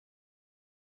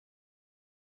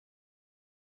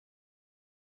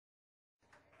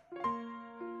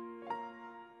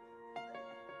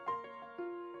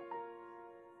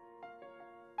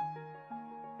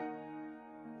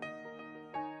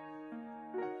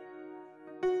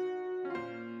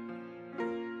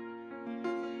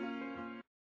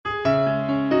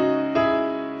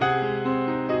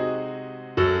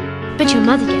bet your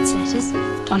mother gets letters.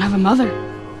 Don't have a mother.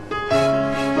 No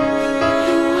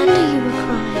wonder you were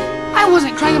crying. I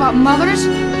wasn't crying about mothers.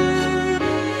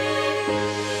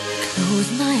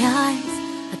 Close my eyes,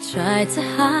 I try to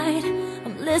hide.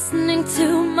 I'm listening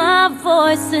to my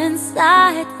voice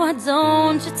inside. Why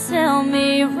don't you tell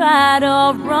me right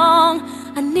or wrong?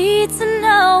 I need to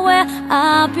know where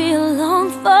I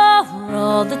belong. For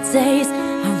all the days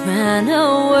I ran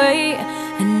away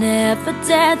and never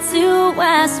dared to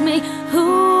ask me,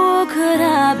 who could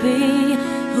I be?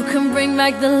 Who can bring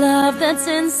back the love that's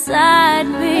inside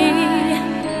me?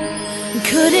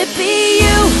 Could it be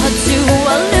you, or do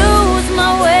I lose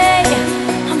my way?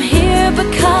 I'm here but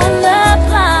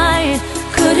colorblind.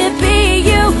 Could it be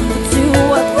you, or do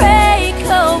I break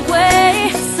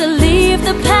away to leave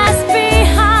the past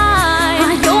behind?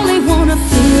 I only wanna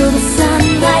feel the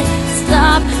sunlight,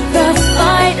 stop the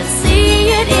fight and see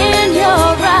it in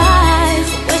your eyes.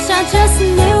 Wish I just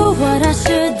knew what I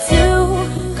should do.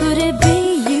 Could it be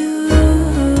you?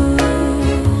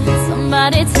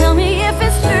 Somebody tell me if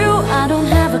it's true, I don't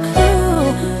have a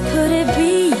clue. Could it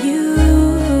be you?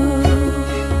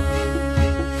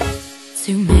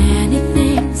 Too many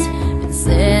things been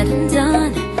said and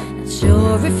done. Not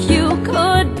sure if you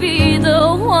could be the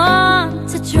one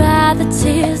to dry the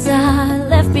tears I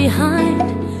left behind,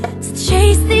 to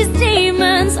chase these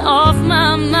demons off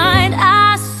my mind.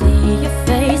 I see your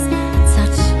face,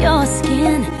 touch your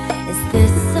skin. Is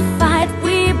this a fight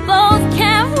we both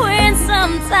can win?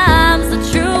 Sometimes the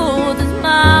truth is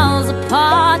miles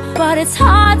apart, but it's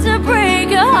hard to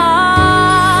break a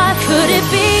heart. Could it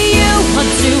be you, or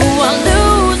do I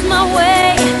lose my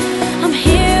way? I'm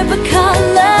here but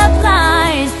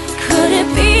colorblind. Could it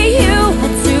be you,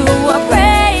 or do I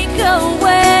break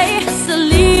away to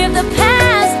leave the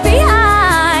past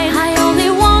behind? I only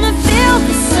wanna feel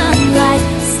the sunlight,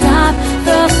 stop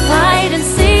the fight and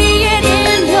see it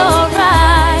in your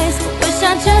eyes. Wish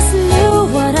I just knew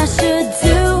what I should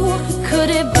do. Could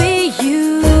it be you?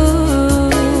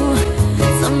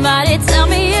 Somebody tell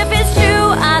me if it's true,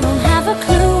 I don't have a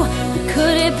clue.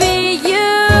 Could it be you?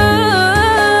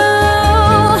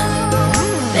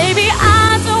 Baby,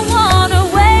 I don't wanna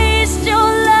waste your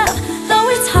love, though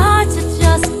it's hard to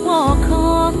just walk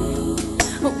on.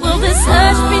 Will this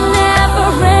search be never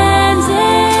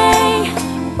ending?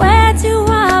 Where do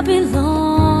I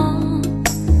belong?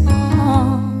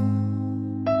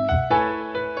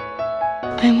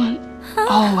 I want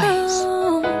always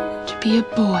to be a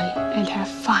boy and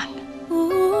have fun.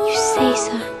 You say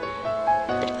so,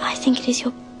 but I think it is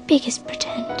your biggest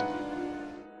pretend.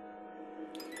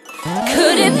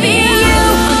 Could it be you,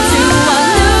 or do I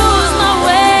lose my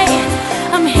way?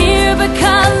 I'm here but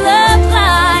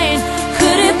colorblind.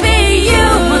 Could it be you,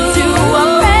 or do I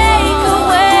break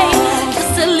away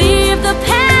just to leave the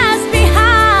past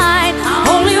behind? I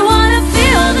only wanna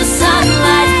feel the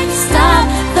sunlight, stop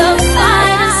the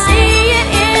fight and see it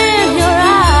in your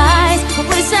eyes. I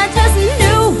wish I just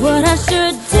knew what I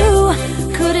should do.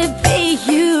 Could it be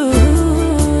you?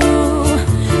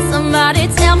 Somebody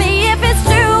tell me if it's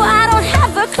true, I don't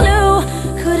have a clue.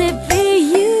 Could it be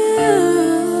you?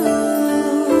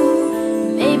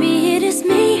 Maybe it is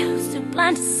me who's too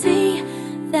blind to see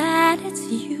that it's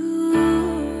you.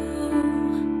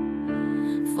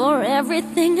 For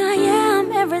everything I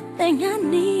am, everything I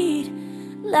need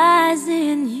lies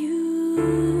in you.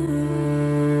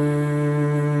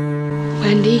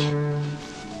 Wendy,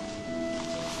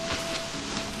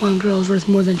 one girl's worth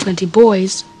more than 20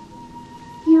 boys.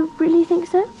 You really think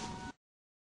so?